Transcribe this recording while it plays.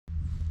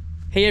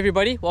Hey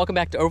everybody, welcome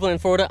back to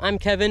Overland, Florida. I'm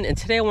Kevin, and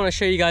today I want to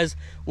show you guys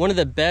one of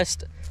the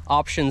best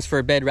options for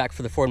a bed rack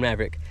for the Ford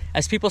Maverick.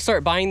 As people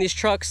start buying these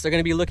trucks, they're going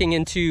to be looking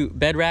into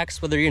bed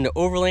racks, whether you're into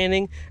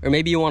overlanding or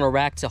maybe you want a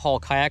rack to haul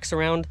kayaks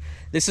around.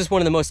 This is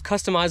one of the most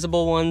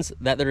customizable ones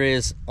that there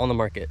is on the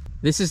market.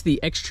 This is the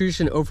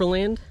Xtrusion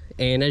Overland,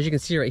 and as you can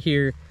see right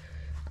here,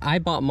 I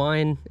bought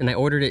mine and I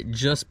ordered it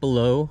just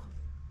below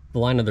the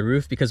line of the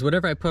roof because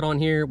whatever I put on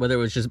here, whether it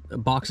was just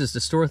boxes to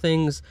store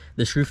things,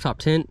 this rooftop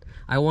tent,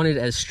 I wanted it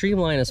as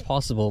streamlined as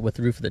possible with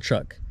the roof of the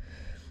truck.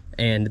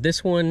 And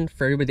this one,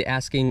 for everybody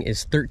asking,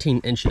 is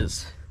 13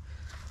 inches.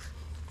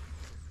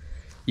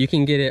 You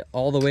can get it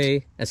all the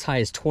way as high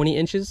as 20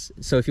 inches.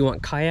 So if you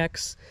want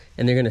kayaks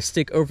and they're gonna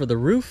stick over the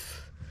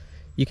roof,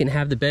 you can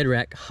have the bed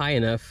rack high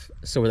enough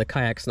so where the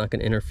kayak's not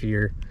gonna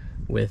interfere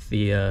with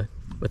the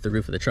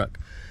roof of the truck.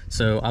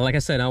 So like I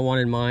said, I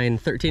wanted mine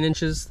 13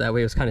 inches. That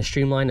way it was kind of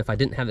streamlined if I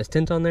didn't have this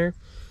tent on there.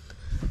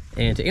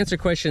 And to answer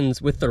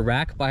questions, with the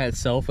rack by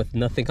itself with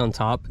nothing on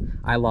top,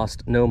 I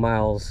lost no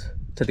miles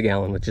to the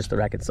gallon with just the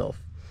rack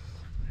itself.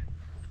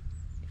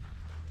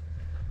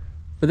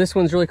 But this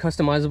one's really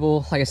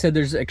customizable. Like I said,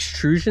 there's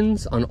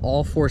extrusions on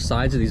all four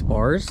sides of these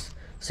bars.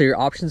 So your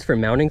options for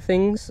mounting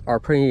things are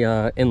pretty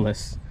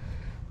endless.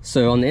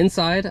 So on the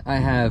inside, I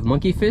have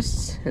monkey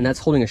fists, and that's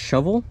holding a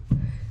shovel.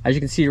 As you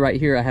can see right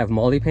here, I have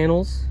MOLLE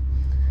panels,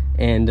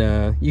 and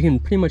you can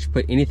pretty much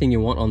put anything you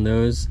want on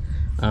those.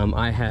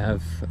 I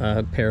have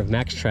a pair of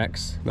Max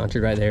Tracks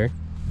mounted right there.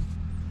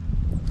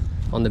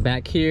 On the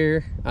back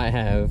here, I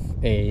have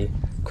a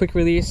quick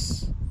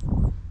release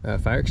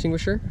fire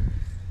extinguisher,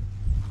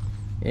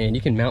 and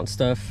you can mount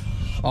stuff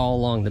all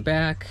along the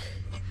back.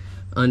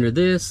 Under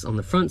this, on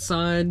the front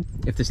side,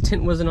 if this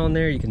tent wasn't on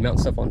there, you can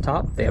mount stuff on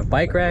top. They have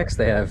bike racks,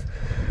 they have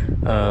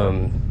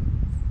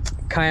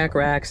kayak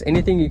racks,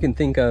 anything you can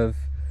think of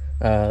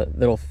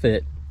that'll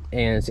fit.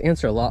 And to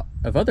answer a lot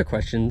of other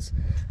questions,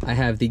 I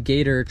have the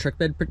Gator truck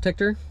bed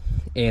protector,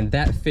 and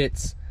that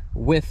fits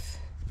with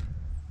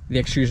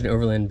the Xtrusion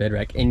Overland bed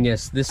rack. And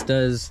yes, this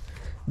does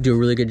do a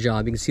really good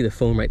job. You can see the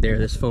foam right there,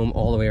 this foam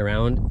all the way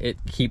around. It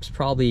keeps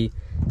probably,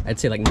 I'd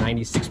say like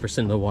 96%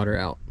 of the water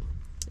out.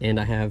 And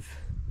I have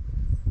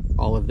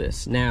all of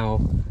this. Now,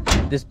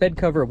 this bed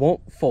cover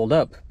won't fold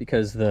up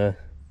because I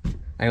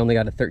only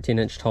got a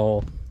 13-inch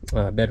tall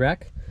bed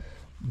rack,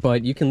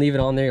 but you can leave it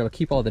on there. It'll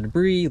keep all the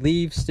debris,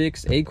 leaves,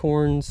 sticks,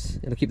 acorns.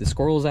 It'll keep the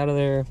squirrels out of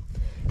there,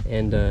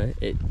 and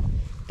it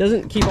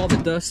doesn't keep all the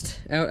dust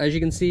out. As you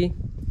can see,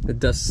 the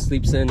dust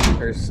seeps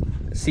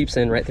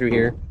in right through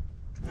here,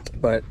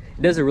 but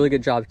it does a really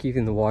good job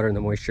keeping the water and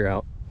the moisture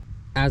out.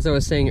 As I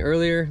was saying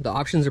earlier, the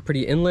options are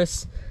pretty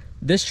endless.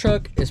 This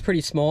truck is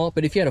pretty small,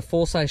 but if you had a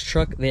full-size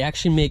truck, they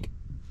actually make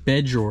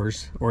bed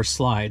drawers or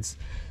slides.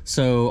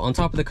 So on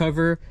top of the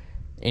cover,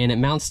 and it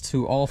mounts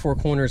to all four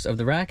corners of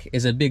the rack,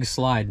 is a big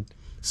slide.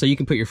 So you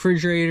can put your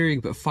refrigerator,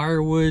 you can put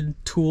firewood,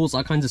 tools,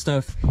 all kinds of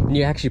stuff, and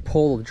you actually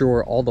pull the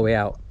drawer all the way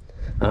out.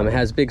 It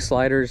has big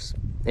sliders,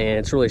 and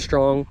it's really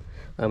strong.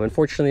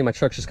 Unfortunately, my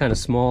truck's just kind of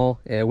small,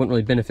 and I wouldn't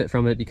really benefit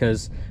from it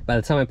because by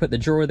the time I put the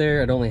drawer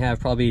there, I'd only have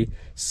probably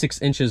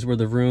 6 inches worth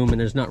of room, and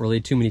there's not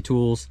really too many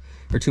tools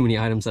or too many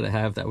items that I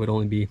have that would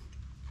only be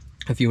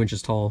a few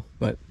inches tall.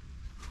 But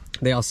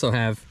they also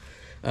have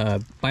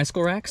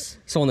bicycle racks.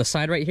 So on the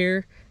side right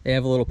here, they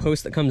have a little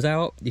post that comes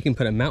out. You can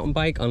put a mountain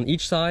bike on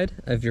each side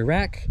of your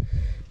rack.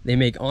 They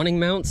make awning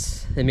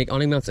mounts. They make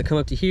awning mounts that come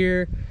up to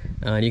here.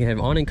 You can have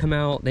awning come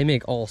out. They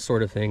make all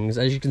sort of things.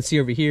 As you can see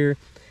over here,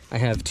 I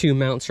have 2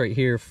 mounts right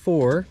here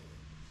for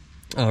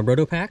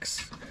roto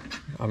packs.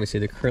 Obviously,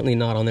 they're currently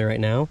not on there right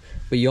now,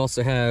 but you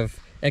also have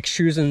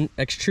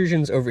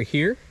extrusions over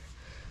here.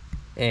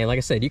 And like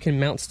I said, you can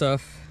mount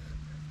stuff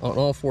on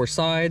all 4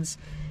 sides.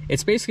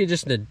 It's basically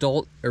just an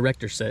adult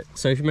erector set.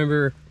 So if you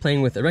remember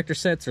playing with erector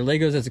sets or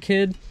Legos as a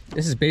kid,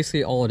 this is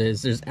basically all it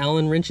is. There's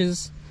Allen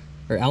wrenches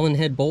or Allen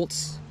head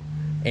bolts,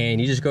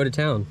 and you just go to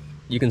town.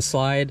 You can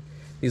slide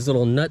these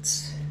little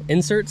nuts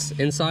inserts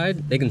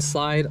inside. They can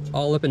slide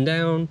all up and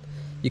down.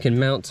 You can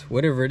mount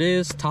whatever it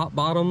is, top,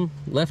 bottom,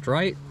 left,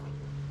 right.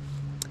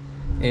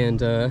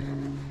 And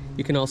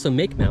you can also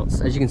make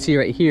mounts. As you can see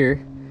right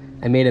here,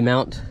 I made a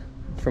mount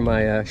for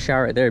my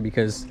shower right there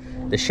because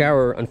the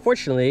shower,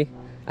 unfortunately,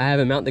 I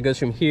have a mount that goes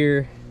from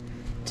here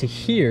to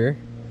here,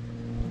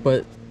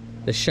 but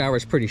the shower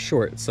is pretty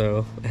short,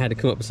 so I had to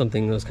come up with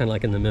something that was kind of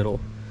like in the middle.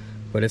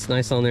 But it's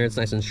nice on there, it's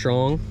nice and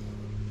strong,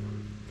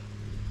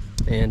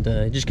 and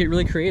just get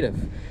really creative.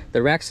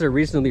 The racks are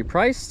reasonably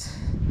priced,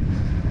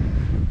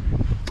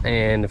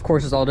 and of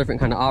course there's all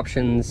different kind of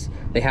options.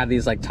 They have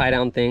these like tie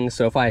down things,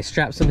 so if I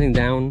strap something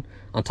down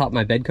on top of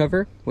my bed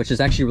cover, which is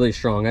actually really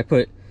strong, I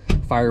put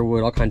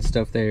firewood, all kinds of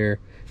stuff there,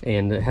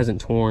 and it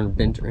hasn't torn,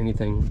 bent, or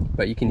anything.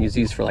 But you can use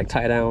these for like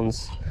tie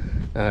downs,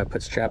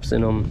 put straps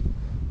in them.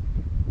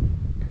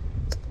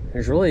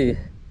 There's really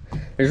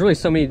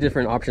so many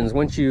different options.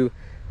 Once you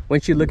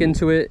look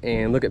into it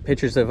and look at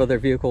pictures of other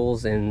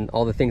vehicles and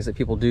all the things that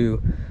people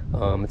do,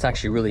 it's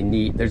actually really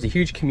neat. There's a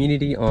huge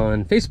community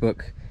on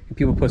Facebook, and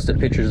people post up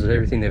pictures of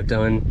everything they've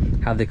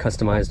done, how they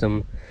customized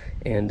them,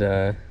 and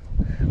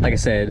like I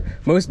said,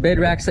 most bed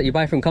racks that you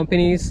buy from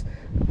companies,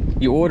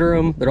 you order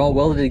them, they're all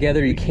welded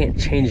together, you can't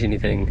change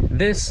anything.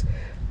 This,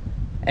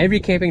 every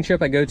camping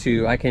trip I go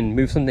to, I can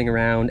move something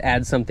around,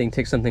 add something,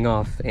 take something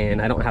off,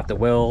 and I don't have to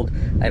weld,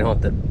 I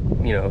don't have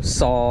to, you know,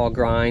 saw,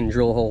 grind,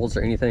 drill holes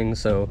or anything.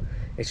 So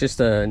it's just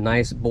a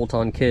nice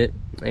bolt-on kit,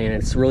 and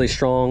it's really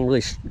strong,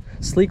 really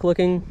sleek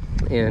looking,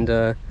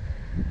 and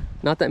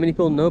not that many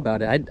people know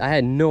about it. I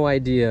had no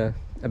idea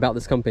about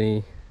this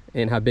company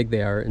and how big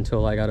they are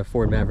until I got a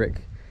Ford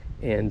Maverick,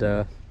 and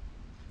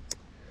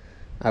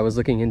I was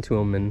looking into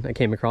them and I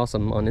came across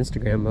them on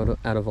Instagram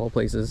out of all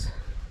places.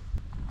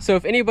 So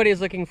if anybody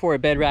is looking for a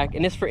bed rack,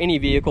 and it's for any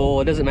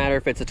vehicle, it doesn't matter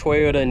if it's a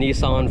Toyota,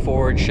 Nissan,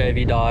 Ford,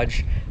 Chevy,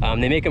 Dodge,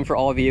 they make them for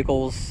all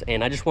vehicles,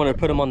 and I just want to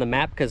put them on the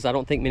map because I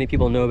don't think many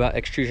people know about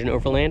Xtrusion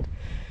Overland.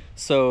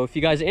 So if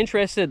you guys are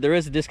interested, there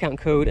is a discount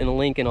code and a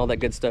link and all that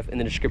good stuff in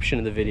the description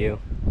of the video.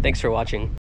 Thanks for watching.